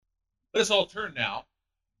Let us all turn now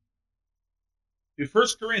to 1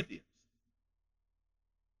 Corinthians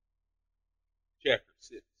chapter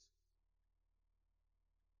 6.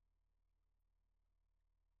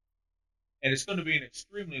 And it's going to be an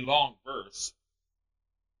extremely long verse.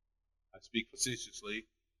 I speak facetiously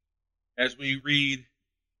as we read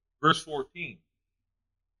verse 14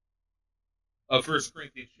 of 1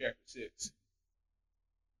 Corinthians chapter 6.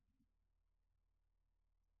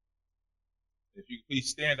 If you please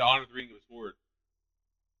stand to honor the reading of his word.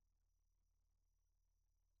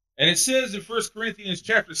 And it says in 1 Corinthians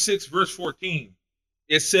chapter 6, verse 14,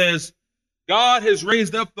 it says, God has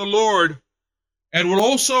raised up the Lord and will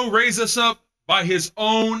also raise us up by his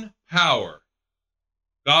own power.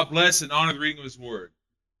 God bless and honor the reading of his word,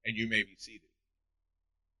 and you may be seated.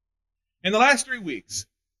 In the last 3 weeks,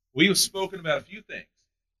 we have spoken about a few things.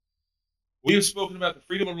 We have spoken about the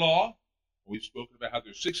freedom of law. We've spoken about how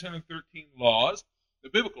there's 613 laws, the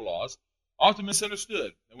biblical laws, often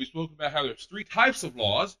misunderstood. And we've spoken about how there's 3 types of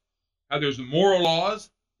laws, how there's the moral laws.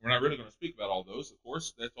 We're not really going to speak about all those, of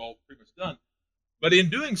course. That's all pretty much done. But in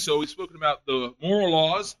doing so, we've spoken about the moral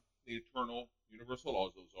laws, the eternal, universal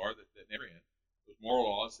laws those are that never end. Those moral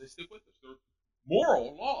laws, they stick with us. They're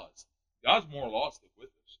moral laws. God's moral laws stick with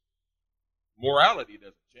us. Morality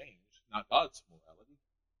doesn't change, not God's morality.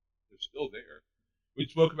 They're still there. We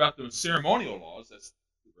spoke about the ceremonial laws, that's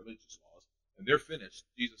the religious laws, and they're finished.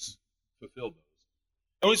 Jesus fulfilled those.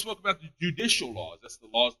 And we spoke about the judicial laws, that's the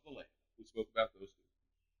laws of the land. We spoke about those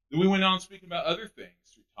two. Then we went on speaking about other things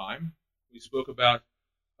through time. We spoke about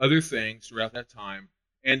other things throughout that time.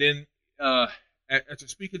 And then after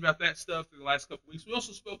speaking about that stuff through the last couple of weeks, we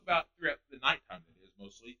also spoke about throughout the nighttime, that is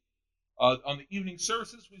mostly. On the evening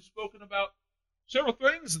services, we've spoken about several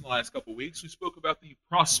things in the last couple of weeks. We spoke about the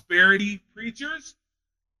prosperity preachers.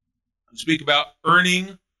 We speak about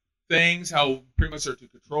earning things, how pretty much they're to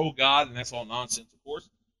control God, and that's all nonsense, of course.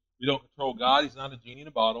 We don't control God. He's not a genie in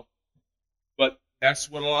a bottle. But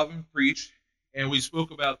that's what a lot of them preach, and we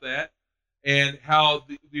spoke about that, and how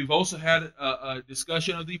we've also had a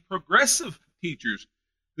discussion of the progressive teachers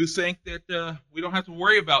who think that we don't have to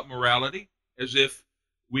worry about morality, as if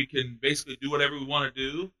we can basically do whatever we want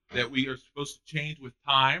to do, that we are supposed to change with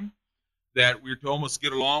time, that we're to almost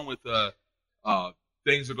get along with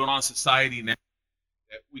things that are going on in society now,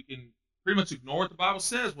 that we can pretty much ignore what the Bible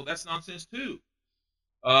says. Well, that's nonsense too.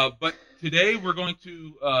 But today we're going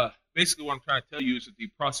to, basically what I'm trying to tell you is that the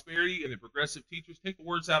prosperity and the progressive teachers take the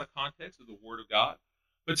words out of context of the Word of God.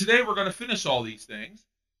 But today we're going to finish all these things,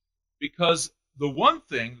 because the one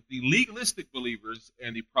thing that the legalistic believers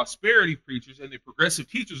and the prosperity preachers and the progressive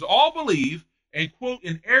teachers all believe and quote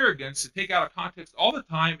in arrogance to take out of context all the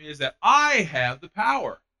time is that I have the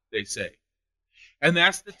power, they say. And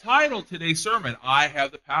that's the title of today's sermon, I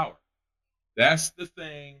have the power. That's the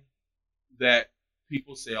thing that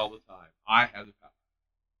people say all the time, I have the power.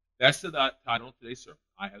 That's the title of today's sermon,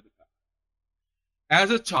 I have the power.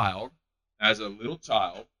 As a child, as a little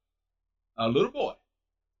child, a little boy,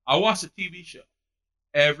 I watched a TV show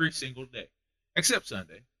every single day, except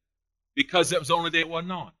Sunday, because that was the only day it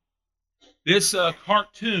wasn't on. This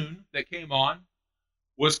cartoon that came on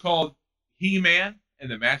was called He-Man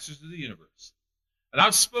and the Masters of the Universe. And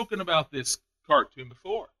I've spoken about this cartoon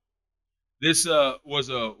before. This was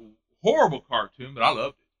a horrible cartoon, but I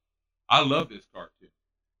loved it. I love this cartoon.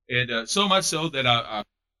 And so much so that I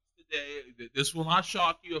today, this will not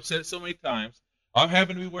shock you. I've said it so many times. I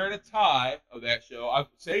happen to be wearing a tie of that show. I've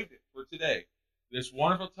saved it for today. This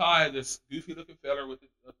wonderful tie, this goofy-looking feller with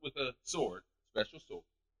a sword, special sword.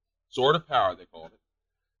 Sword of Power, they called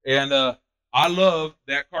it. And I loved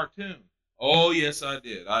that cartoon. Oh, yes, I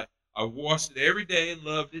did. I watched it every day and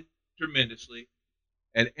loved it tremendously.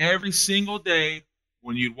 And every single day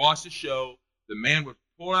when you'd watch the show, the man would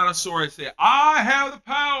pull out a sword and say, I have the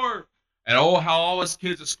power. And oh, how all us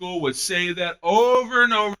kids at school would say that over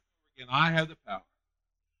and over again, I have the power.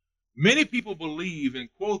 Many people believe and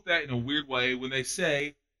quote that in a weird way when they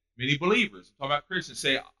say, many believers, I'm talking about Christians,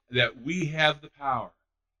 say that we have the power,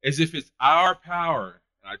 as if it's our power.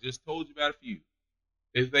 And I just told you about a few.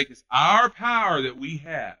 They think it's our power that we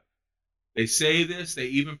have. They say this, they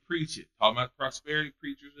even preach it, talking about prosperity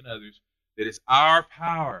preachers and others, that it's our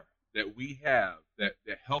power that we have that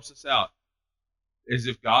helps us out, as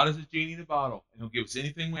if God is a genie in a bottle and he'll give us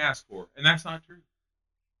anything we ask for. And that's not true.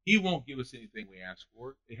 He won't give us anything we ask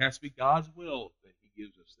for. It has to be God's will that he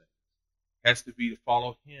gives us things. It has to be to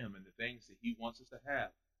follow him and the things that he wants us to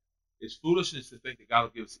have. It's foolishness to think that God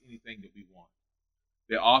will give us anything that we want.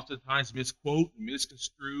 They oftentimes misquote and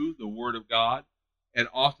misconstrue the Word of God, and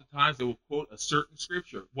oftentimes they will quote a certain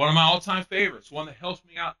scripture. One of my all-time favorites, one that helps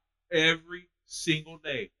me out every single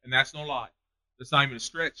day. And that's no lie. That's not even a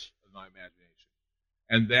stretch of my imagination.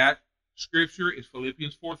 And that scripture is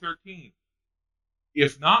Philippians 4:13.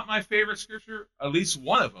 If not my favorite scripture, at least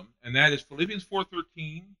one of them, and that is Philippians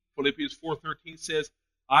 4:13. Philippians 4:13 says,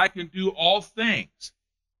 I can do all things.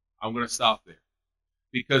 I'm going to stop there.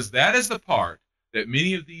 Because that is the part that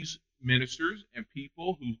many of these ministers and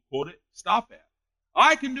people who quote it stop at.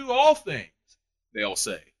 I can do all things, they'll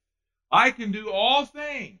say. I can do all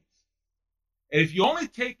things. And if you only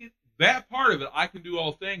take it, that part of it, I can do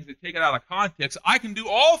all things, and take it out of context, I can do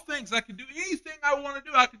all things. I can do anything I want to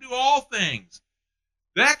do. I can do all things.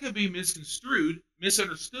 That could be misconstrued,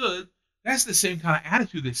 misunderstood. That's the same kind of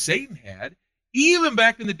attitude that Satan had, even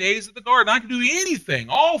back in the days of the garden. I can do anything,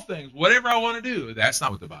 all things, whatever I want to do. That's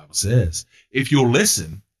not what the Bible says. If you'll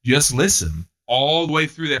listen, just listen all the way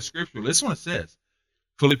through that scripture. Listen what it says.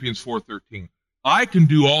 Philippians 4:13. I can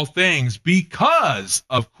do all things because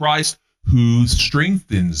of Christ who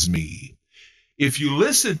strengthens me. If you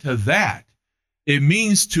listen to that, it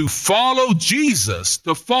means to follow Jesus,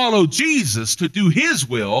 to do his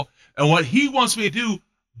will, and what he wants me to do,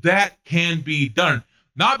 that can be done.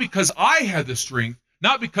 Not because I have the strength,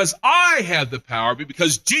 not because I have the power, but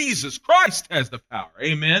because Jesus Christ has the power.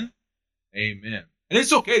 Amen? Amen. And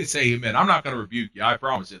it's okay to say amen. I'm not going to rebuke you. I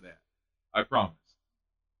promise you that. I promise.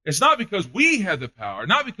 It's not because we have the power,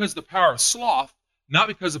 not because the power of sloth, not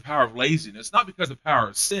because the power of laziness, not because the power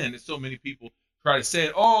of sin. As so many people try to say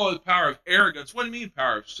it, oh, the power of arrogance. What do you mean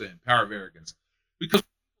power of sin, power of arrogance? Because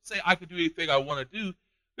people say I can do anything I want to do.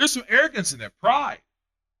 There's some arrogance in that, pride.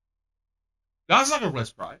 God's not going to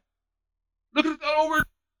bless pride. Look at it over in the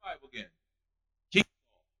Bible again. King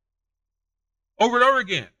Saul. Over and over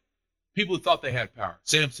again. People who thought they had power.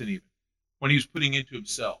 Samson even, when he was putting into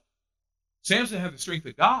himself. Samson had the strength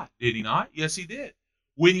of God, did he not? Yes, he did.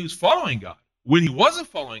 When he was following God. When he wasn't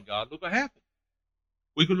following God, look what happened.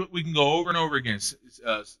 We can go over and over again.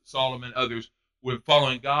 Solomon, others, when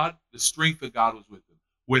following God, the strength of God was with them.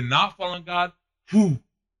 When not following God,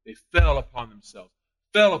 they fell upon themselves,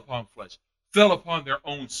 fell upon flesh, fell upon their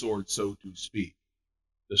own sword, so to speak,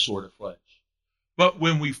 the sword of flesh. But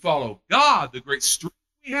when we follow God, the great strength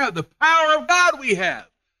we have, the power of God we have.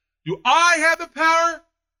 Do I have the power?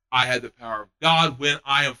 I have the power of God when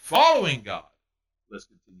I am following God. Let's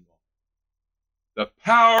continue on. The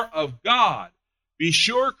power of God. Be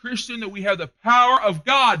sure, Christian, that we have the power of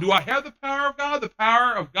God. Do I have the power of God? The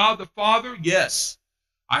power of God the Father? Yes.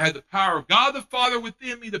 I have the power of God the Father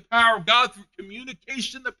within me, the power of God through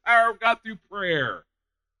communication, the power of God through prayer.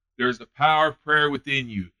 There's the power of prayer within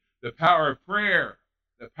you. The power of prayer.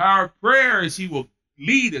 The power of prayer is he will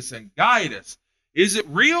lead us and guide us. Is it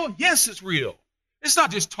real? Yes, it's real. It's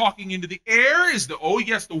not just talking into the air. Yes,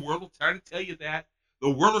 the world will try to tell you that.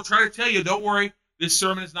 The world will try to tell you, don't worry, this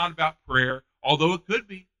sermon is not about prayer, although it could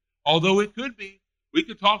be. We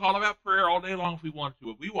could talk all about prayer all day long if we want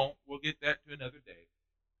to. If we won't, we'll get that to another day.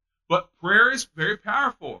 But prayer is very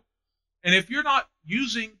powerful. And if you're not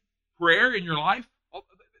using prayer in your life,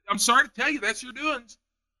 I'm sorry to tell you, that's your doings.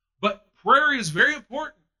 But prayer is very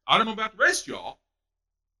important. I don't know about the rest of y'all,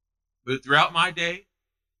 but throughout my day,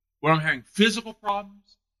 when I'm having physical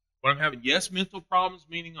problems, when I'm having, mental problems,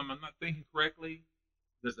 meaning I'm not thinking correctly,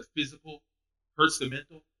 because the physical hurts the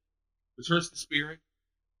mental, which hurts the spirit,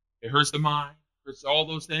 it hurts the mind, hurts all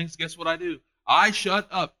those things. Guess what I do? I shut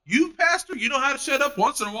up. You, pastor, you know how to shut up?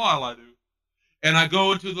 Once in a while I do. And I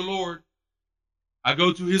go into the Lord. I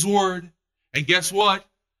go to his word. And guess what?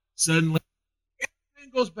 Suddenly,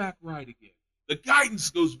 everything goes back right again. The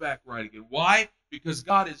guidance goes back right again. Why? Because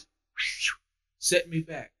God has set me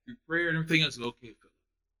back through prayer and everything else. Okay, Philip,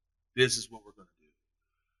 this is what we're going to do.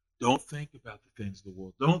 Don't think about the things of the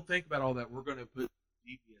world. Don't think about all that. We're going to put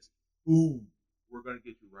GPS. Boom. We're going to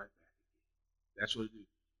get you right back again. That's what I do.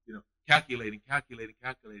 Calculating, get you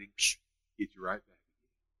right back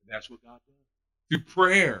again. And that's what God does. Through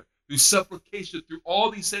prayer, through supplication, through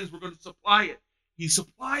all these things, we're going to supply it. He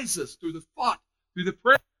supplies us through the thought, through the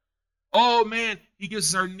prayer. Oh, man, he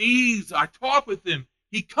gives us our needs. I talk with him.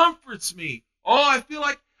 He comforts me. Oh, I feel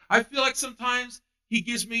like sometimes he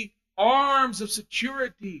gives me arms of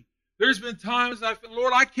security. There's been times I feel,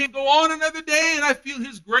 Lord, I can't go on another day, and I feel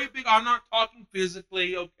his great big, I'm not talking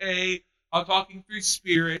physically, okay? I'm talking through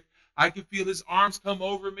spirit. I can feel his arms come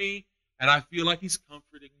over me, and I feel like he's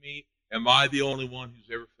comforting me. Am I the only one who's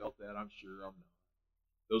ever felt that? I'm sure I'm not.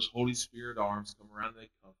 Those Holy Spirit arms come around and they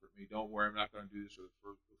comfort me. Don't worry, I'm not going to do this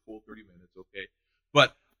for the full 30 minutes, okay?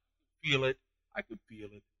 But I can feel it. I can feel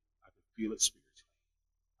it spiritually.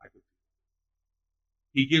 I can feel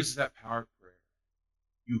it. He gives us that power of prayer.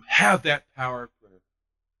 You have that power of prayer.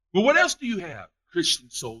 But what else do you have? Christian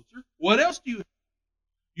soldier. What else do you have?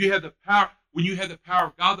 You have the power. When you have the power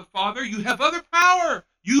of God the Father, you have other power.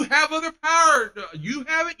 You have other power. You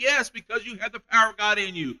have it, yes, because you have the power of God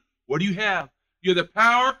in you. What do you have? You have the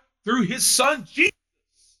power through his Son, Jesus.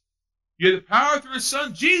 You have the power through his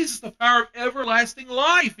Son, Jesus, the power of everlasting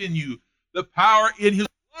life in you. The power in his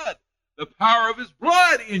blood. The power of his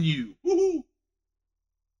blood in you. Woo-hoo.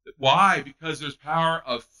 Why? Because there's power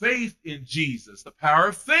of faith in Jesus. The power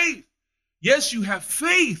of faith. Yes, you have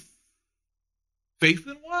faith. Faith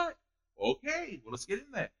in what? Okay, well, let's get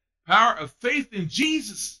in that. Power of faith in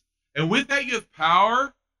Jesus. And with that, you have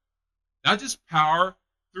power, not just power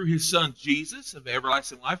through his Son Jesus of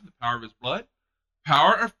everlasting life and the power of his blood.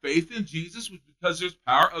 Power of faith in Jesus because there's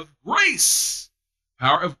power of grace.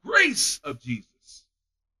 Power of grace of Jesus.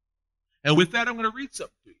 And with that, I'm going to read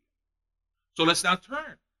something to you. So let's now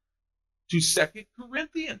turn to 2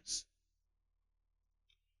 Corinthians.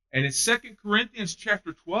 And in 2 Corinthians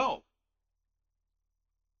chapter 12,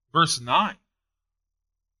 verse 9,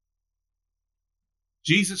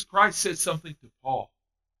 Jesus Christ said something to Paul.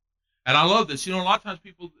 And I love this. You know, a lot of times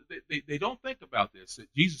people, they don't think about this,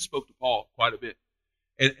 that Jesus spoke to Paul quite a bit.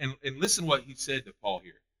 And listen what he said to Paul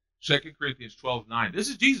here. 2 Corinthians 12:9. This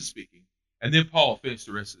is Jesus speaking. And then Paul finished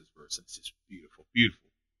the rest of this verse. It's just beautiful, beautiful.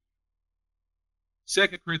 2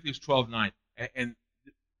 Corinthians 12:9. And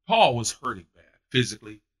Paul was hurting bad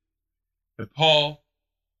physically. And Paul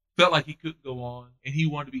felt like he couldn't go on. And he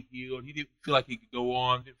wanted to be healed. He didn't feel like he could go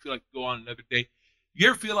on. Didn't feel like he could go on another day. You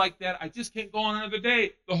ever feel like that? I just can't go on another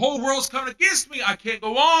day. The whole world's coming against me. I can't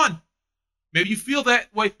go on. Maybe you feel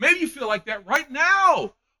that way. Maybe you feel like that right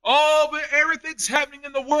now. Oh, but everything's happening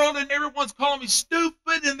in the world and everyone's calling me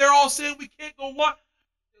stupid and they're all saying we can't go on.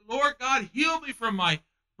 Lord God, heal me from my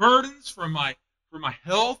burdens, from my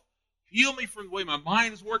health. Heal me from the way my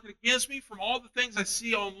mind is working against me, from all the things I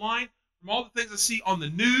see online, from all the things I see on the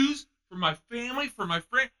news, from my family, from my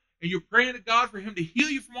friend. And you're praying to God for him to heal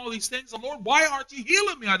you from all these things. And Lord, why aren't you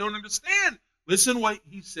healing me? I don't understand. Listen what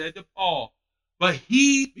he said to Paul. But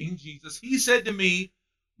he, being Jesus, he said to me,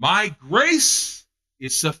 my grace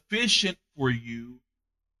is sufficient for you,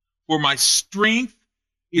 for my strength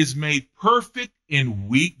is made perfect in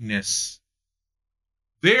weakness.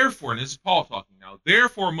 Therefore, and this is Paul talking now,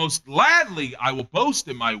 therefore most gladly I will boast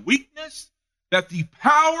in my weakness, that the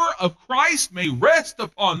power of Christ may rest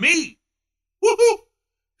upon me. Woo-hoo!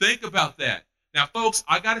 Think about that. Now, folks,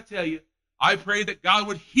 I got to tell you, I pray that God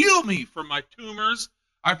would heal me from my tumors.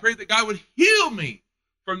 I pray that God would heal me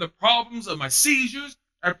from the problems of my seizures.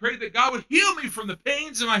 I pray that God would heal me from the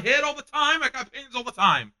pains in my head all the time. I got pains all the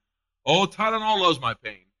time. Oh, Tylenol loves my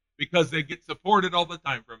pain because they get supported all the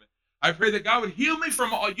time from it. I pray that God would heal me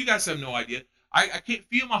from all, you guys have no idea. I can't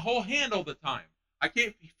feel my whole hand all the time. I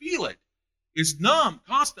can't feel it. It's numb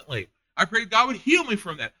constantly. I pray God would heal me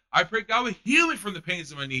from that. I pray God would heal me from the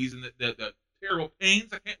pains in my knees and the terrible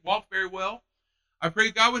pains. I can't walk very well. I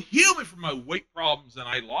pray God would heal me from my weight problems. And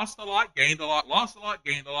I lost a lot, gained a lot, lost a lot,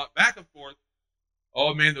 gained a lot, back and forth.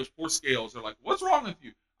 Oh, man, those poor scales are like, what's wrong with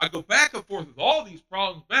you? I go back and forth with all these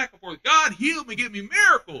problems, back and forth. God, heal me, give me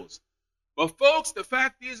miracles. But, folks, the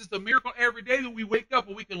fact is, it's a miracle every day that we wake up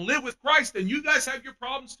and we can live with Christ. And you guys have your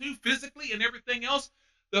problems, too, physically and everything else.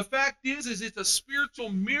 The fact is it's a spiritual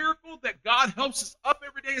miracle that God helps us up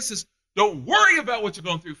every day and says, don't worry about what you're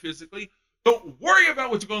going through physically. Don't worry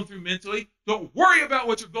about what you're going through mentally. Don't worry about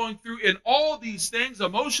what you're going through in all these things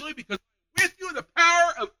emotionally, because I'm with you in the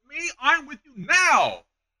power of me. I'm with you now.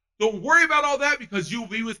 Don't worry about all that because you'll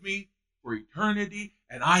be with me for eternity,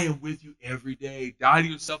 and I am with you every day. Die to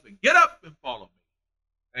yourself and get up and follow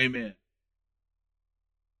me. Amen.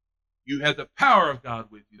 You have the power of God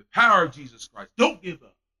with you, the power of Jesus Christ. Don't give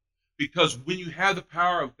up. Because when you have the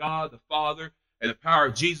power of God, the Father, and the power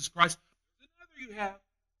of Jesus Christ, another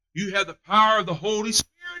you have the power of the Holy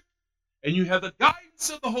Spirit, and you have the guidance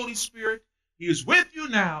of the Holy Spirit. He is with you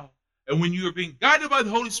now. And when you are being guided by the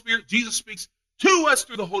Holy Spirit, Jesus speaks to us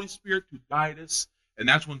through the Holy Spirit to guide us. And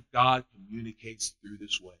that's when God communicates through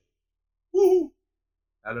this way. Woo!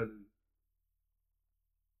 Hallelujah.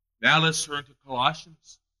 Now let's turn to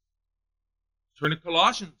Colossians. Turn to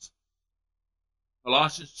Colossians.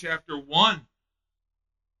 Colossians chapter 1.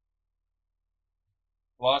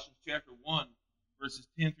 Colossians chapter 1, verses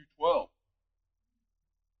 10 through 12.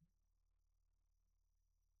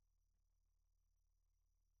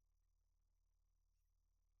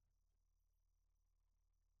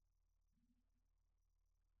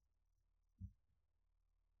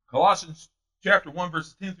 Colossians chapter 1,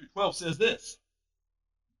 verses 10 through 12 says this.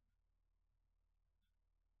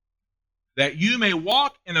 That you may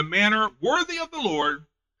walk in a manner worthy of the Lord,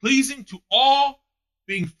 pleasing to all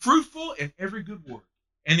being fruitful in every good work,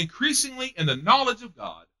 and increasingly in the knowledge of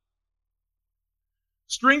God,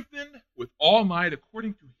 strengthened with all might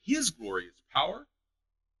according to his glorious power,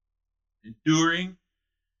 enduring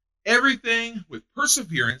everything with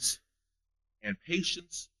perseverance and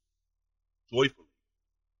patience joyfully,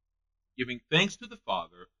 giving thanks to the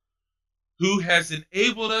Father, who has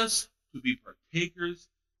enabled us to be partakers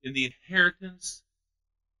in the inheritance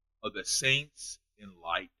of the saints in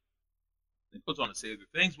light. It goes on to say other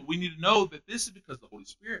things, but we need to know that this is because of the Holy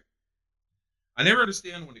Spirit. I never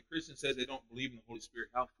understand when a Christian says they don't believe in the Holy Spirit.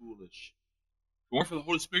 How foolish. If it weren't for the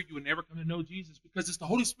Holy Spirit, you would never come to know Jesus, because it's the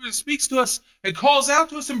Holy Spirit that speaks to us and calls out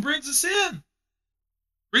to us and brings us in.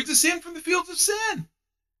 Brings us in from the fields of sin.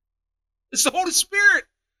 It's the Holy Spirit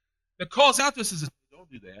that calls out to us and says, don't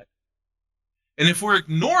do that. And if we're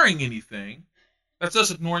ignoring anything, that's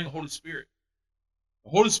us ignoring the Holy Spirit.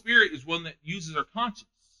 The Holy Spirit is one that uses our conscience.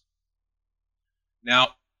 Now,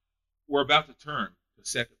 we're about to turn to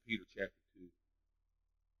 2 Peter chapter 2.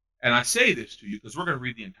 And I say this to you because we're going to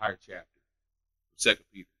read the entire chapter of 2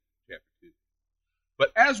 Peter chapter 2.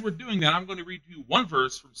 But as we're doing that, I'm going to read to you one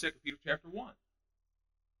verse from 2 Peter chapter 1.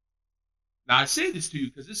 Now, I say this to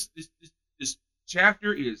you because this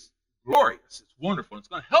chapter is glorious. It's wonderful. It's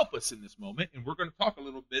going to help us in this moment, and we're going to talk a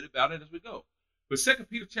little bit about it as we go. But 2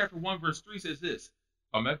 Peter chapter 1, verse 3 says this,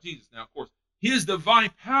 talking about Jesus now, of course. His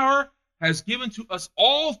divine power has given to us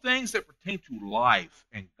all things that pertain to life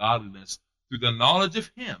and godliness through the knowledge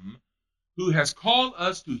of him who has called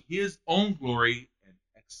us to his own glory and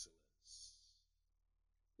excellence.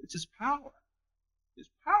 It's his power. His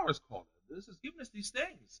power has called us. This has given us these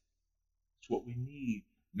things. It's what we need.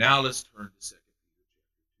 Now let's turn to 2 Peter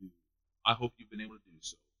chapter 2. I hope you've been able to do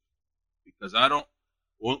so. Because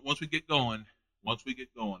once we get going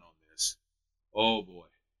on this, oh boy,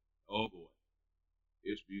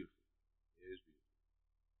 it's beautiful. It is beautiful.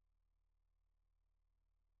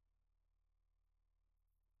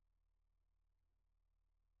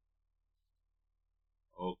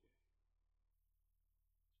 Okay.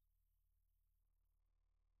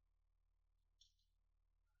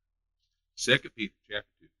 2 Peter chapter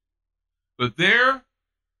 2.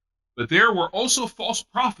 But there were also false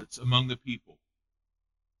prophets among the people,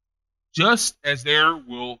 just as there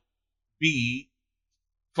will be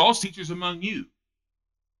false teachers among you.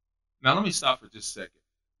 Now, let me stop for just a second.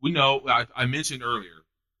 We know, I mentioned earlier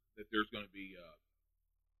that there's going to be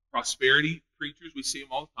prosperity preachers. We see them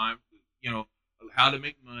all the time. You know, how to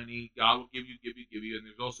make money. God will give you. And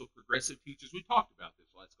there's also progressive teachers. We talked about this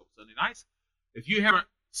last couple Sunday nights. If you haven't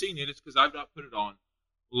seen it, it's because I've not put it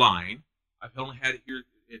online. I've only had it here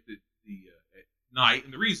at the at night.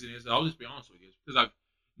 And the reason is, I'll just be honest with you, is because I've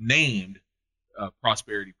named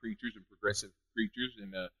prosperity preachers and progressive preachers.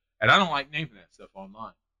 And I don't like naming that stuff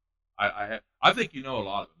online. I think you know a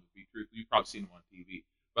lot of them, to be truthful. You've probably seen them on TV.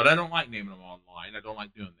 But I don't like naming them online. I don't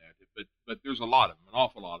like doing that. But there's a lot of them, an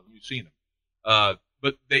awful lot of them. You've seen them.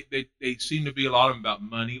 But they seem to be a lot of them about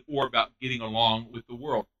money or about getting along with the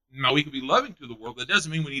world. Now, we can be loving to the world. That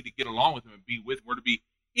doesn't mean we need to get along with them and be with them. We're to be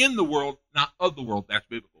in the world, not of the world. That's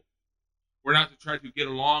biblical. We're not to try to get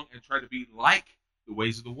along and try to be like the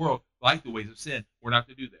ways of the world, like the ways of sin. We're not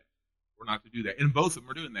to do that. We're not to do that. And both of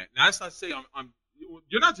them are doing that. Now, that's not to say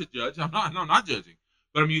you're not to judge. I'm not judging.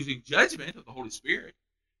 But I'm using judgment of the Holy Spirit.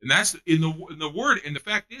 And that's in the Word. And the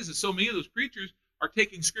fact is that so many of those preachers are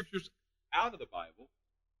taking scriptures out of the Bible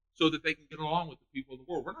so that they can get along with the people of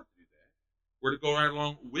the world. We're not to do that. We're to go right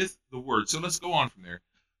along with the Word. So let's go on from there.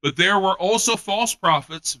 But there were also false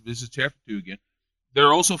prophets. This is chapter 2 again. There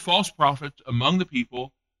are also false prophets among the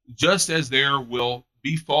people, just as there will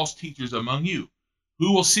be false teachers among you,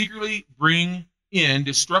 who will secretly bring in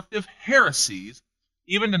destructive heresies,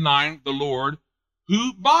 even denying the Lord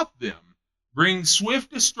who bought them, bring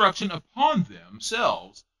swift destruction upon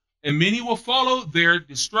themselves, and many will follow their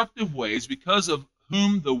destructive ways, because of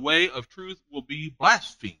whom the way of truth will be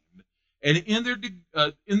blasphemed. And in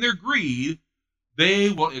their greed, they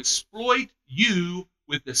will exploit you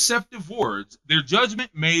with deceptive words. Their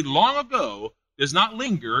judgment made long ago does not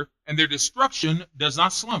linger, and their destruction does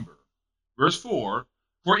not slumber. Verse 4,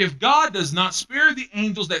 for if God does not spare the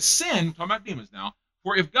angels that sin, talking about demons now,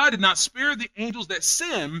 for if God did not spare the angels that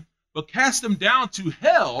sin, but cast them down to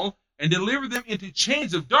hell and deliver them into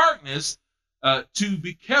chains of darkness to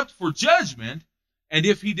be kept for judgment, and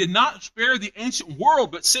if he did not spare the ancient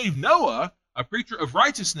world, but saved Noah, a preacher of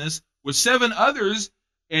righteousness, with 7 others,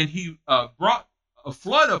 and he brought a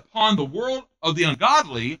flood upon the world of the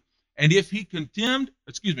ungodly, and if he condemned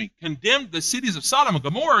the cities of Sodom and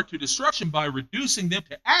Gomorrah to destruction by reducing them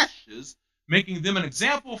to ashes, making them an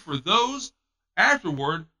example for those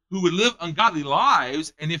afterward who would live ungodly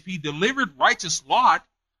lives, and if he delivered righteous Lot,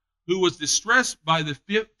 who was distressed by the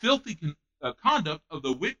filthy conduct of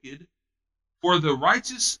the wicked, for the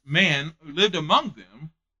righteous man who lived among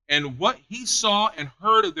them, and what he saw and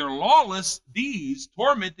heard of their lawless deeds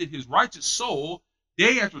tormented his righteous soul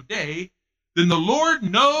day after day, then the Lord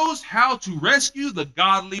knows how to rescue the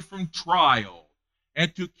godly from trial,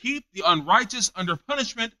 and to keep the unrighteous under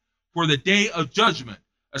punishment for the day of judgment,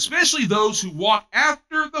 especially those who walk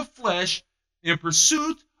after the flesh in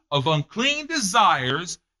pursuit of unclean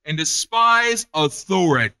desires and despise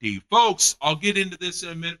authority. Folks, I'll get into this in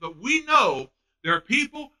a minute, but we know there are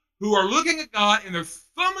people who are looking at God and they're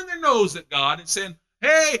thumbing their nose at God and saying,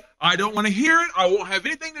 hey, I don't want to hear it. I won't have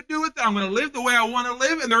anything to do with it. I'm going to live the way I want to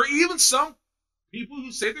live. And there are even some people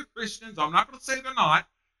who say they're Christians. I'm not going to say they're not,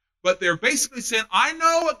 but they're basically saying, I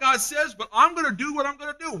know what God says, but I'm going to do what I'm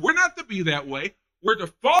going to do. We're not to be that way. We're to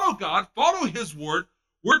follow God, follow his word.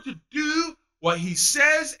 We're to do what he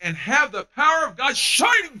says and have the power of God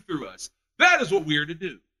shining through us. That is what we are to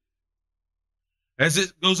do. As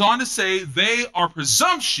it goes on to say, they are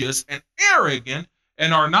presumptuous and arrogant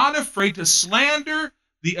and are not afraid to slander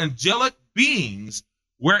the angelic beings,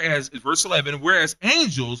 whereas, in verse 11, whereas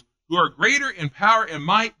angels who are greater in power and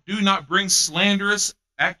might do not bring slanderous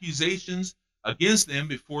accusations against them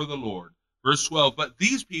before the Lord. Verse 12, but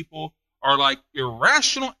these people are like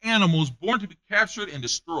irrational animals born to be captured and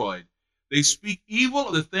destroyed. They speak evil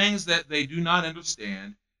of the things that they do not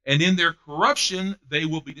understand, and in their corruption they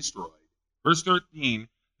will be destroyed. Verse 13,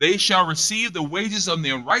 they shall receive the wages of the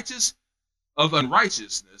unrighteousness.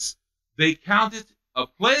 They count it a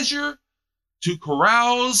pleasure to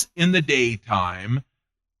carouse in the daytime.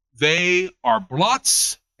 They are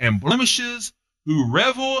blots and blemishes who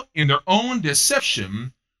revel in their own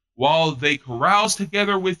deception while they carouse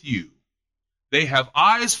together with you. They have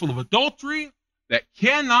eyes full of adultery that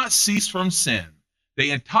cannot cease from sin. They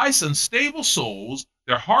entice unstable souls.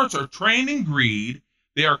 Their hearts are trained in greed.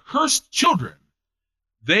 They are cursed children.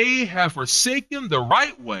 They have forsaken the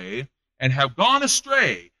right way and have gone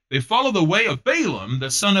astray. They follow the way of Balaam,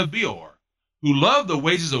 the son of Beor, who loved the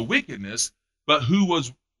wages of wickedness, but who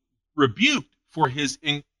was rebuked for his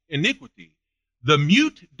iniquity. The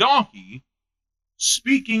mute donkey,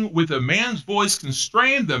 speaking with a man's voice,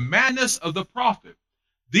 constrained the madness of the prophet.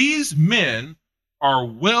 These men are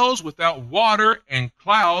wells without water and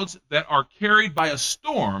clouds that are carried by a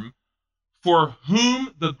storm, for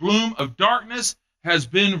whom the gloom of darkness has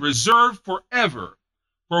been reserved forever.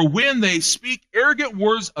 For when they speak arrogant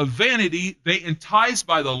words of vanity, they entice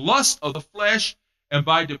by the lust of the flesh and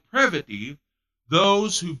by depravity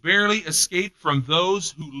those who barely escape from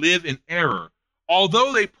those who live in error.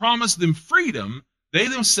 Although they promise them freedom, they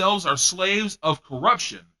themselves are slaves of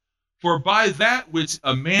corruption. For by that which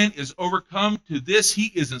a man is overcome, to this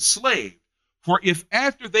he is enslaved. For if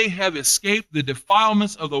after they have escaped the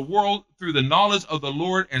defilements of the world through the knowledge of the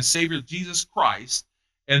Lord and Savior Jesus Christ,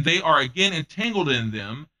 and they are again entangled in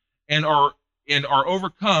them and are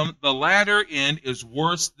overcome, the latter end is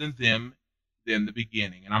worse than the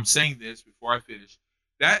beginning. And I'm saying this before I finish.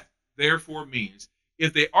 That therefore means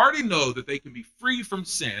if they already know that they can be free from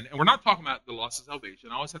sin, and we're not talking about the loss of salvation,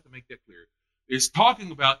 I always have to make that clear. It's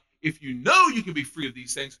talking about if you know you can be free of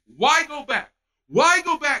these things, why go back? Why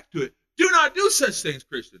go back to it? Do not do such things,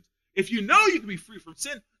 Christians. If you know you can be free from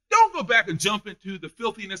sin, don't go back and jump into the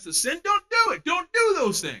filthiness of sin. Don't do it. Don't do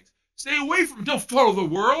those things. Stay away from it. Don't follow the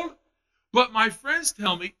world. But my friends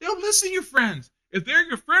tell me, don't listen to your friends. If they're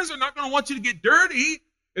your friends, they're not going to want you to get dirty.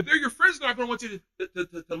 If they're your friends, they're not going to want you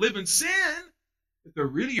to live in sin. If they're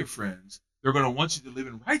really your friends, they're going to want you to live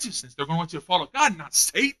in righteousness. They're going to want you to follow God, not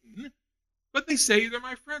Satan. But they say they're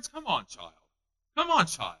my friends. Come on, child. Come on,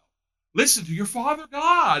 child. Listen to your Father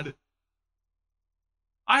God.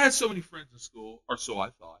 I had so many friends in school, or so I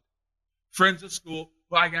thought. Friends in school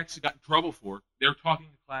who I actually got in trouble for. They were talking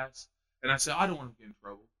in class, and I said, I don't want to get in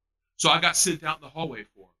trouble. So I got sent out in the hallway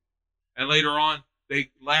for them. And later on,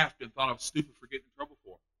 they laughed and thought I was stupid for getting in trouble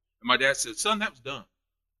for them. And my dad said, son, that was dumb.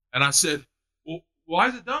 And I said, well, why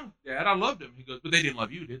is it dumb, Dad? I loved them. He goes, but they didn't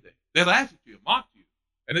love you, did they? They laughed at you and mocked you.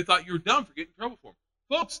 And they thought you were dumb for getting in trouble for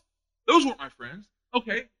them. Folks, those weren't my friends.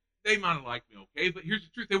 Okay, they might have liked me, okay? But here's the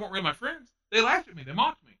truth. They weren't really my friends. They laughed at me. They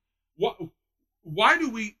mocked me. Why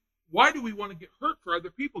do we want to get hurt for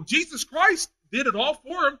other people? Jesus Christ did it all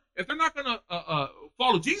for them. If they're not going to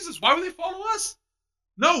follow Jesus, why would they follow us?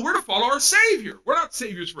 No, we're to follow our Savior. We're not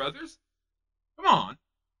saviors for others. Come on.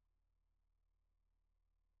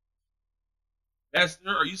 Esther,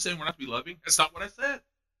 are you saying we're not to be loving? That's not what I said.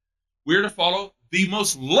 We're to follow the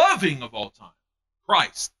most loving of all time,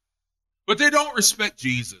 Christ. But they don't respect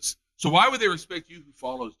Jesus. So why would they respect you who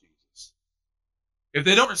follows Jesus? If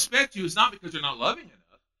they don't respect you, it's not because they're not loving enough.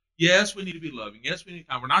 Yes, we need to be loving. Yes, we need to be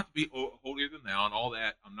kind. We're not to be holier than thou and all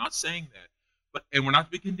that. I'm not saying that. And we're not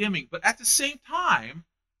to be condemning. But at the same time,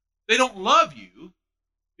 they don't love you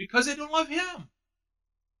because they don't love him.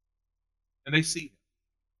 And they see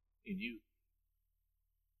him in you.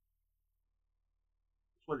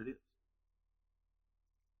 That's what it is.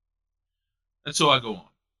 And so I go on.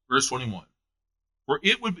 Verse 21. For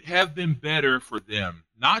it would have been better for them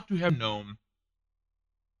not to have known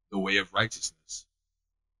the way of righteousness.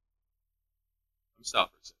 Let me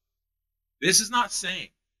stop for a second. This is not saying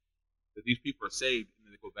that these people are saved and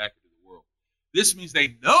then they go back into the world. This means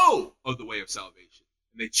they know of the way of salvation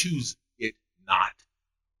and they choose it not.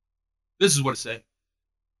 This is what it's saying.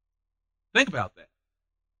 Think about that.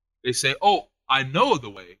 They say, oh, I know of the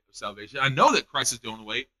way of salvation. I know that Christ is the only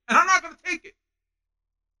way, and I'm not going to take it.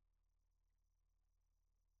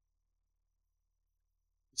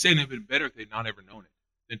 It's saying it would have been better if they'd not ever known it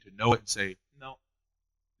than to know it and say, no,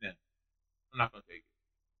 I'm not going to take it.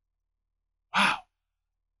 Wow.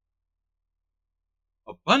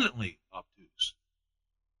 Abundantly obtuse.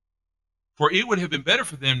 For it would have been better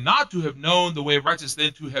for them not to have known the way of righteousness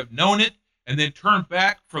than to have known it and then turn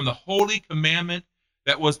back from the holy commandment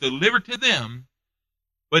that was delivered to them.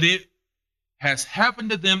 But it has happened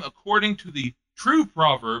to them according to the true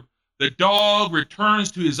proverb, the dog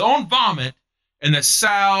returns to his own vomit, and the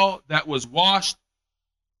sow that was washed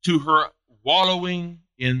to her wallowing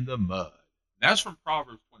in the mud. That's from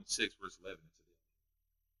Proverbs 26, verse 11.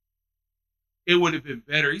 It would have been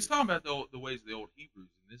better. He's talking about the ways of the old Hebrews,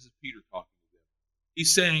 and this is Peter talking to them.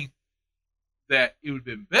 He's saying that it would have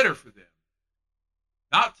been better for them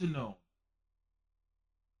not to know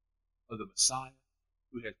of the Messiah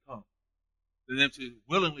who had come than them to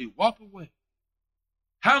willingly walk away.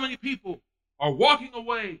 How many people are walking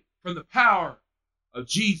away from the power of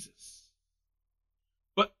Jesus?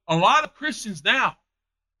 But a lot of Christians now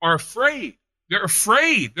are afraid. They're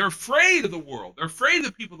afraid. They're afraid of the world. They're afraid of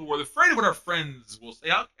the people of the world. They're afraid of what our friends will say.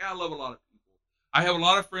 I love a lot of people. I have a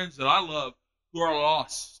lot of friends that I love who are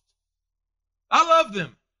lost. I love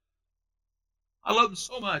them. I love them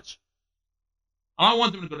so much. I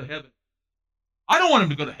want them to go to heaven. I don't want them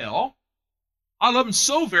to go to hell. I love them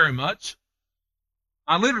so very much.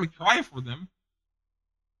 I literally cry for them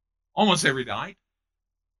almost every night.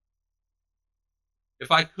 If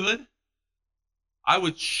I could, I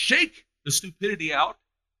would shake the stupidity out.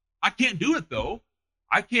 I can't do it, though.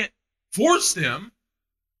 I can't force them.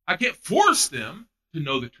 I can't force them to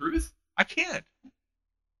know the truth. I can't.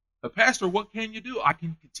 But Pastor, what can you do? I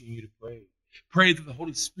can continue to pray. Pray that the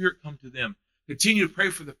Holy Spirit come to them. Continue to pray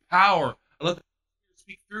for the power. I let the Spirit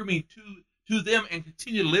speak through me to them and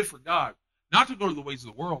continue to live for God. Not to go to the ways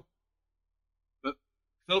of the world. But,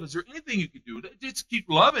 Philip, is there anything you could do? Just keep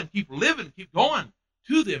loving, keep living, keep going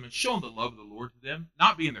to them and show them the love of the Lord to them.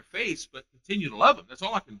 Not be in their face, but continue to love them. That's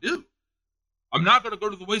all I can do. I'm not going to go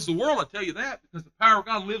to the ways of the world, I tell you that, because the power of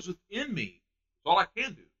God lives within me. That's all I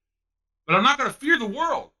can do. But I'm not going to fear the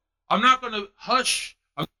world. I'm not going to hush.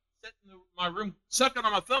 I'm sitting in my room sucking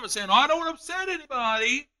on my thumb and saying, oh, I don't want to upset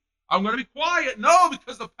anybody. I'm going to be quiet. No,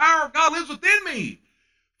 because the power of God lives within me.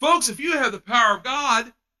 Folks, if you have the power of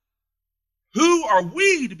God, who are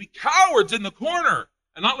we to be cowards in the corner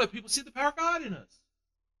and not let people see the power of God in us?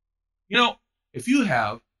 You know, if you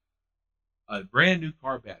have a brand new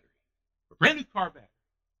car battery,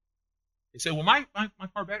 they say, well, my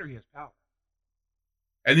car battery has power.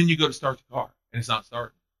 And then you go to start the car and it's not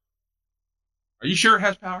starting. Are you sure it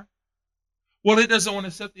has power? Well, it doesn't want to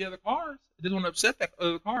upset the other cars. It doesn't want to upset that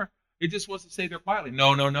other car. It just wants to stay there quietly.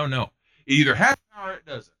 No. It either has power or it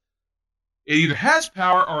doesn't. It either has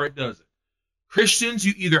power or it doesn't. Christians,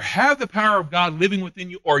 you either have the power of God living within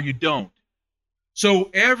you or you don't. So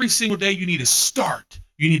every single day you need to start.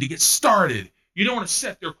 You need to get started. You don't want to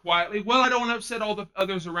sit there quietly. Well, I don't want to upset all the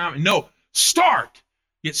others around me. No, start.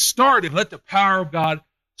 Get started. Let the power of God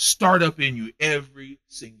start up in you every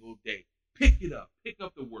single day. Pick it up. Pick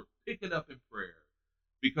up the word. Pick it up in prayer.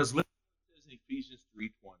 Because listen to what it says in Ephesians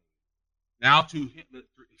 3:20. Now to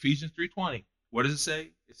Ephesians 3:20. What does it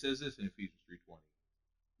say? It says this in Ephesians 3:20.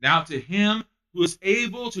 Now to him who is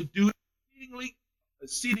able to do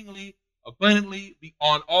exceedingly abundantly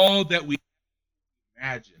beyond all that we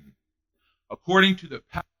imagine, according to the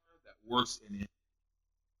power that works in it.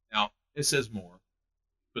 Now, it says more,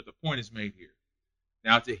 but the point is made here.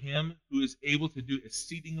 Now to him who is able to do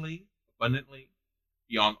exceedingly abundantly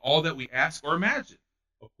beyond all that we ask or imagine,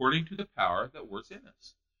 according to the power that works in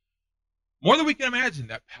us. More than we can imagine,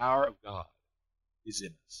 that power of God is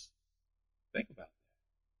in us. Think about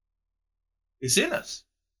that. It's in us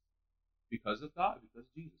because of God, because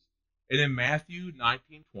of Jesus. And in Matthew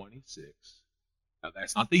 19:26, now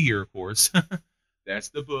that's not the year, of course. That's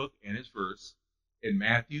the book and its verse. In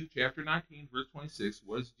Matthew chapter 19, verse 26,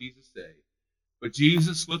 what does Jesus say? But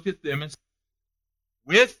Jesus looked at them and said,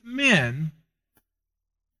 with men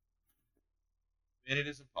it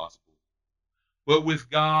is impossible. But with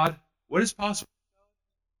God, what is possible?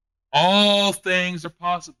 All things are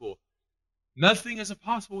possible. Nothing is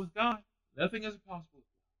impossible with God. Nothing is impossible.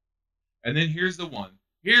 And then here's the one.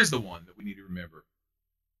 Here's the one that we need to remember.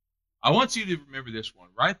 I want you to remember this one.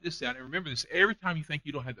 Write this down and remember this. Every time you think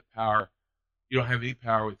you don't have the power, you don't have any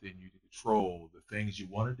power within you to control the things you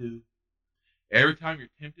want to do. Every time you're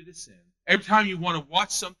tempted to sin. Every time you want to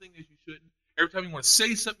watch something that you shouldn't. Every time you want to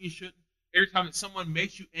say something you shouldn't. Every time that someone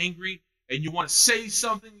makes you angry and you want to say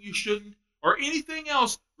something you shouldn't. Or anything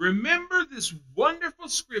else, remember this wonderful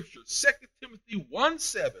scripture, 2 Timothy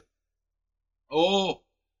 1:7. Oh,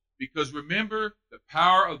 because remember, the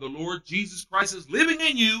power of the Lord Jesus Christ is living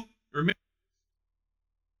in you. Remember,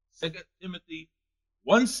 2 Timothy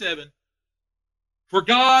 1:7. For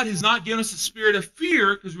God has not given us a spirit of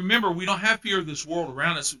fear, because remember, we don't have fear of this world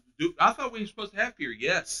around us. I thought we were supposed to have fear.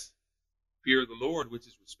 Yes, fear of the Lord, which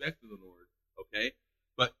is respect of the Lord. Okay?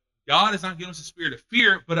 But God has not given us a spirit of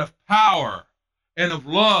fear, but of power and of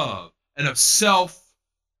love and of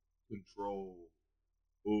self-control.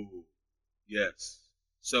 Oh, yes,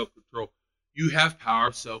 self-control. You have power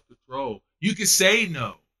of self-control. You can say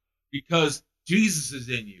no because Jesus is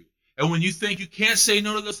in you. And when you think you can't say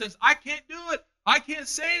no to those things, I can't do it. I can't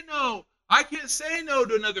say no. I can't say no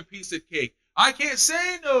to another piece of cake. I can't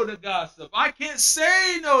say no to gossip. I can't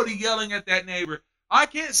say no to yelling at that neighbor. I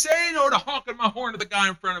can't say no to honking my horn at the guy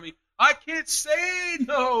in front of me. I can't say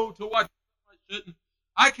no to watching I shouldn't.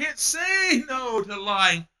 I can't say no to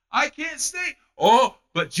lying. I can't say,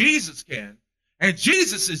 but Jesus can. And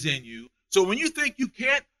Jesus is in you. So when you think you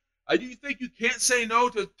can't say no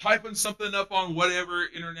to typing something up on whatever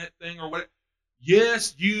internet thing or whatever,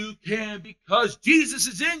 yes, you can, because Jesus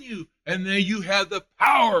is in you. And then you have the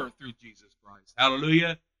power through Jesus Christ.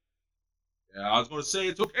 Hallelujah. Yeah, I was going to say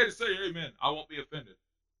it's okay to say amen. I won't be offended.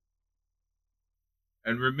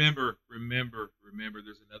 And remember,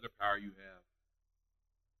 there's another power you have.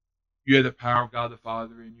 You have the power of God the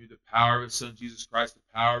Father in you, the power of His Son Jesus Christ, the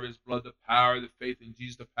power of His blood, the power of the faith in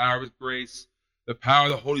Jesus, the power of His grace, the power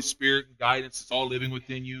of the Holy Spirit and guidance. It's all living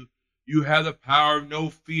within you. You have the power of no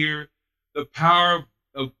fear, the power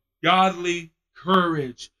of godly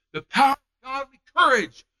courage, the power of godly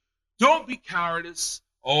courage. Don't be cowardice.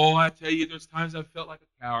 Oh, I tell you, there's times I've felt like a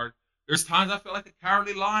coward. There's times I felt like a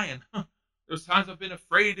cowardly lion. There's times I've been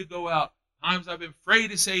afraid to go out. Times I've been afraid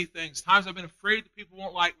to say things. Times I've been afraid that people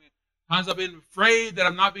won't like me. Times I've been afraid that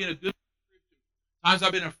I'm not being a good Christian. Times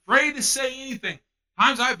I've been afraid to say anything.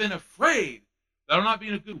 Times I've been afraid that I'm not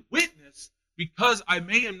being a good witness because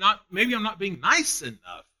maybe I'm not being nice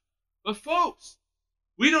enough. But folks,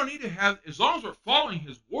 we don't need to have, as long as we're following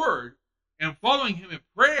His word and following Him in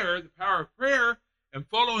prayer, the power of prayer, and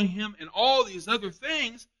following Him in all these other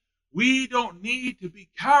things, we don't need to be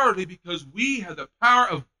cowardly because we have the power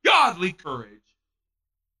of godly courage.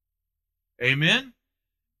 Amen?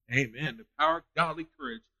 Amen. The power of godly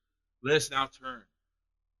courage. Let's now turn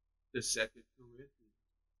to 2 Corinthians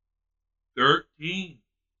 13.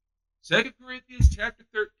 2 Corinthians chapter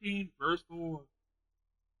 13, verse 4.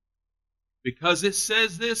 Because it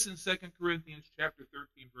says this in 2 Corinthians chapter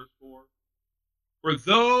 13, verse 4. For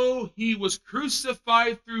though He was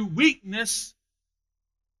crucified through weakness,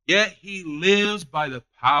 yet He lives by the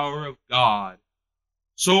power of God.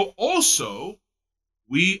 So also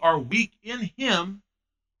we are weak in Him,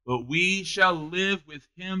 but we shall live with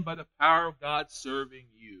Him by the power of God serving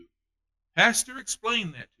you. Pastor,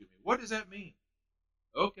 explain that to me. What does that mean?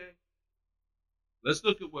 Okay. Let's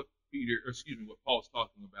look at what Paul's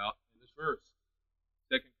talking about in this verse.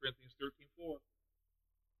 2 Corinthians 13:4.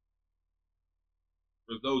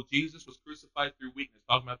 For though Jesus was crucified through weakness,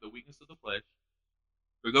 talking about the weakness of the flesh,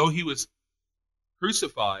 for though He was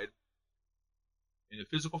crucified in a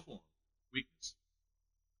physical form, weakness,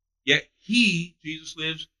 yet He, Jesus,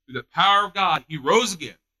 lives through the power of God. He rose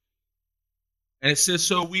again. And it says,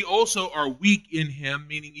 so we also are weak in Him,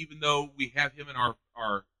 meaning even though we have Him in our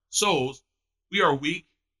souls, we are weak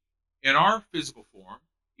in our physical form,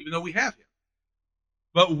 even though we have Him.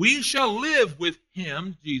 But we shall live with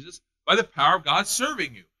Him, Jesus, by the power of God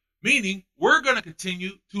serving you. Meaning, we're going to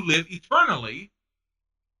continue to live eternally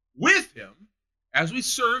with Him as we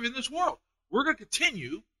serve in this world. We're going to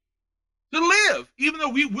continue to live, even though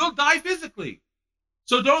we will die physically.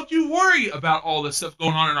 So don't you worry about all this stuff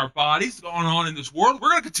going on in our bodies, going on in this world. We're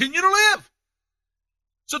going to continue to live.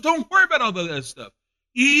 So don't worry about all of that stuff.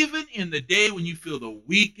 Even in the day when you feel the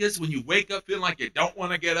weakest, when you wake up feeling like you don't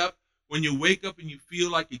want to get up, when you wake up and you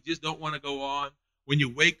feel like you just don't want to go on, when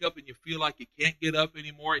you wake up and you feel like you can't get up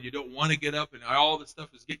anymore and you don't want to get up and all this stuff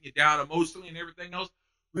is getting you down emotionally and everything else,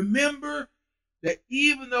 remember that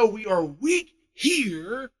even though we are weak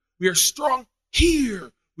here, we are strong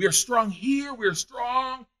here. We are strong here. We are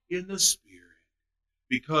strong in the Spirit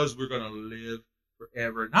because we're going to live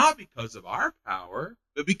forever, not because of our power,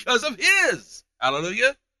 but because of His.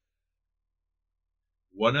 Hallelujah.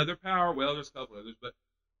 One other power, well, there's a couple others, but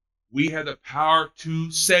we have the power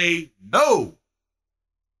to say no.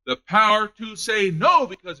 The power to say no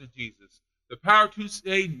because of Jesus. The power to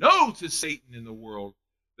say no to Satan in the world.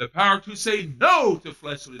 The power to say no to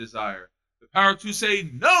fleshly desire. The power to say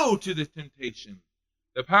no to the temptation.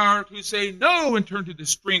 The power to say no and turn to the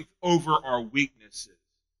strength over our weaknesses.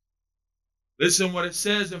 Listen what it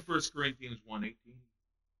says in 1 Corinthians 1:18.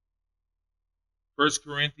 1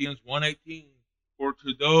 Corinthians 1:18. For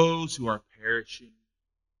to those who are perishing,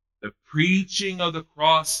 the preaching of the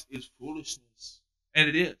cross is foolishness. And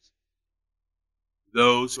it is.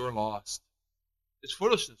 Those who are lost. It's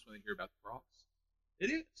foolishness when they hear about the cross.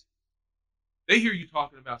 It is. They hear you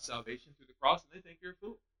talking about salvation through the cross and they think you're a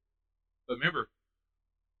fool. But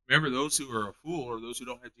remember those who are a fool are those who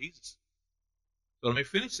don't have Jesus. So let me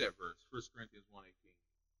finish that verse, 1 Corinthians 1:18.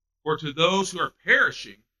 For to those who are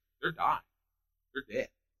perishing, they're dying. They're dead.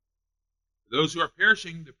 For those who are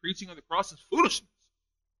perishing, the preaching of the cross is foolishness.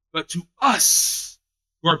 But to us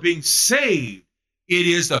who are being saved, it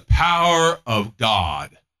is the power of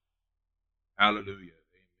God. Hallelujah.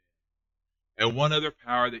 Amen. And one other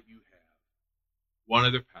power that you have. One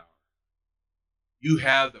other power. You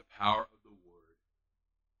have the power of the Word.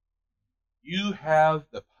 You have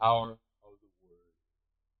the power of the Word.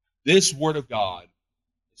 This Word of God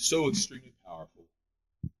is so extremely powerful.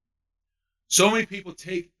 So many people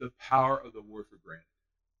take the power of the Word for granted.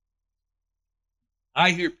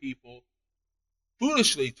 I hear people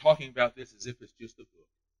foolishly talking about this as if it's just a book.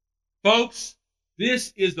 Folks,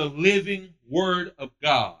 this is the living Word of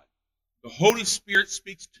God. The Holy Spirit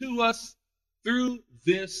speaks to us through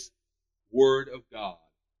this Word of God.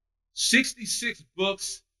 66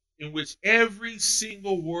 books in which every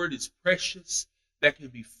single word is precious, that can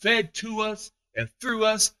be fed to us and through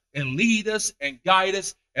us and lead us and guide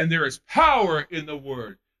us. And there is power in the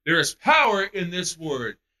Word. There is power in this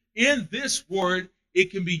Word. In this Word,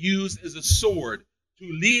 it can be used as a sword to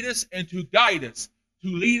lead us and to guide us, to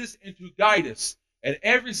lead us and to guide us. And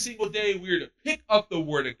every single day we are to pick up the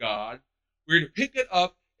Word of God. We're to pick it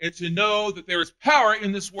up and to know that there is power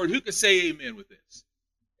in this Word. Who could say amen with this?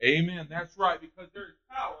 Amen. That's right, because there is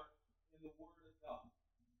power in the Word of God.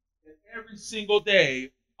 And every single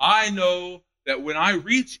day I know that when I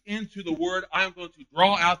reach into the Word, I'm going to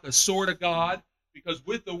draw out the sword of God, because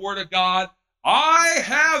with the Word of God, I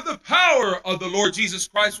have the power of the Lord Jesus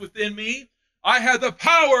Christ within me. I have the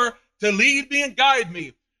power to lead me and guide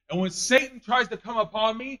me. And when Satan tries to come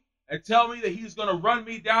upon me and tell me that he's going to run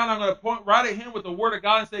me down, I'm going to point right at him with the Word of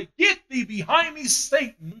God and say, get thee behind me,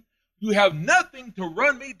 Satan. You have nothing to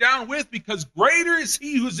run me down with, because greater is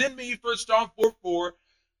he who's in me, 1 John 4:4.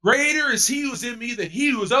 Greater is he who's in me than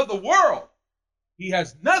he who is of the world. He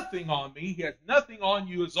has nothing on me. He has nothing on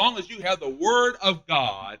you as long as you have the Word of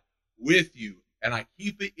God with you. And I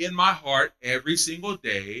keep it in my heart every single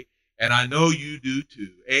day. And I know you do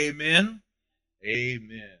too. Amen.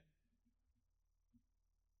 Amen.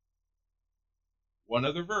 One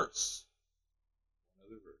other verse. One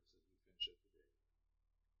other verse as we finish up today.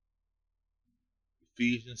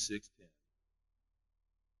 Ephesians 6:10.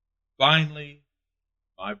 Finally,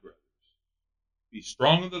 my brothers, be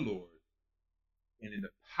strong in the Lord and in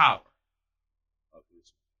the power of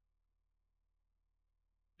his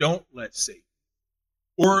might. Don't let Satan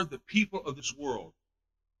or the people of this world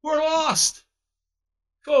who are lost,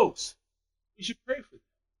 folks, you should pray for them.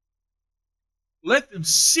 Let them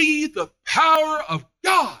see the power of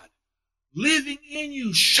God living in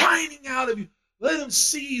you, shining out of you. Let them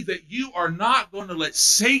see that you are not going to let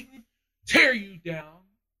Satan tear you down,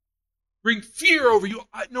 bring fear over you.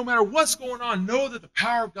 No matter what's going on, know that the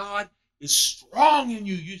power of God is strong in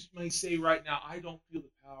you. You may say right now, I don't feel the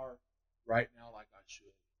power right now like I should.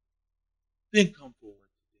 Then come forward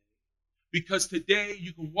today. Because today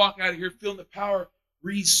you can walk out of here feeling the power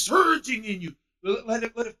resurging in you. Let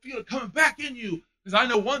it feel it coming back in you. Because I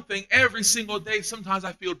know one thing, every single day, sometimes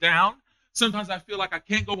I feel down. Sometimes I feel like I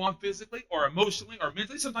can't go on physically or emotionally or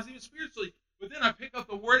mentally, sometimes even spiritually. But then I pick up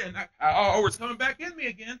the Word and that power is coming back in me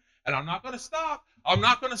again. And I'm not going to stop. I'm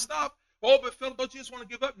not going to stop. Oh, but Philip, don't you just want to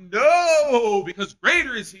give up? No, because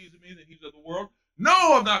greater is he in me than he's of the world.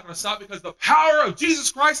 No, I'm not going to stop because the power of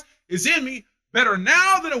Jesus Christ is in me better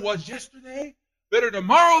now than it was yesterday, better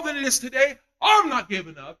tomorrow than it is today. I'm not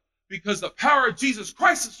giving up because the power of Jesus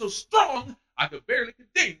Christ is so strong, I could barely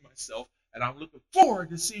contain myself. And I'm looking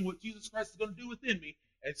forward to seeing what Jesus Christ is going to do within me.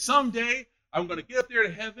 And someday I'm going to get up there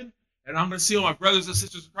to heaven and I'm going to see all my brothers and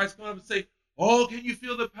sisters in Christ come up and say, oh, can you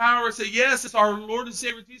feel the power? I say, yes, it's our Lord and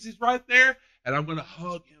Savior Jesus. He's right there. And I'm going to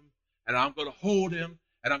hug him and I'm going to hold him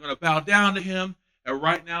and I'm going to bow down to him. And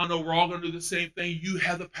right now, I know we're all going to do the same thing. You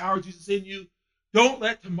have the power of Jesus in you. Don't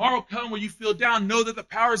let tomorrow come where you feel down. Know that the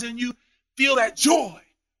power is in you. Feel that joy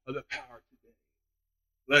of the power today.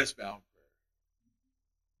 Let us bow in prayer.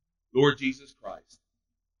 Lord Jesus Christ,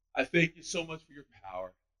 I thank you so much for your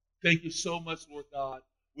power. Thank you so much, Lord God.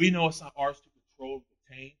 We know it's not ours to control and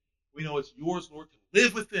contain. We know it's yours, Lord, to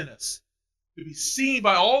live within us, to be seen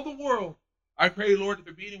by all the world. I pray, Lord, if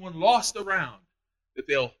there be anyone lost around, that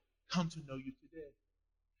they'll come to know you today.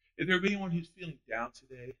 If there be anyone who's feeling down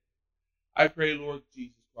today, I pray, Lord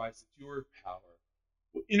Jesus Christ, that your power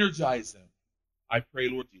will energize them. I pray,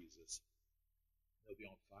 Lord Jesus, they'll be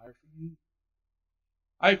on fire for you.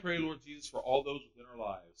 I pray, Lord Jesus, for all those within our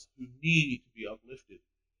lives who need to be uplifted,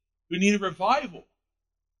 who need a revival.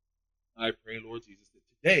 I pray, Lord Jesus, that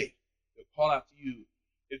today they'll call out to you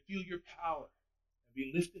and feel your power and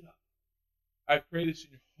be lifted up. I pray this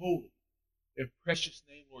in your holy and precious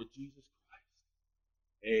name, Lord Jesus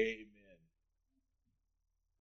Christ. Amen.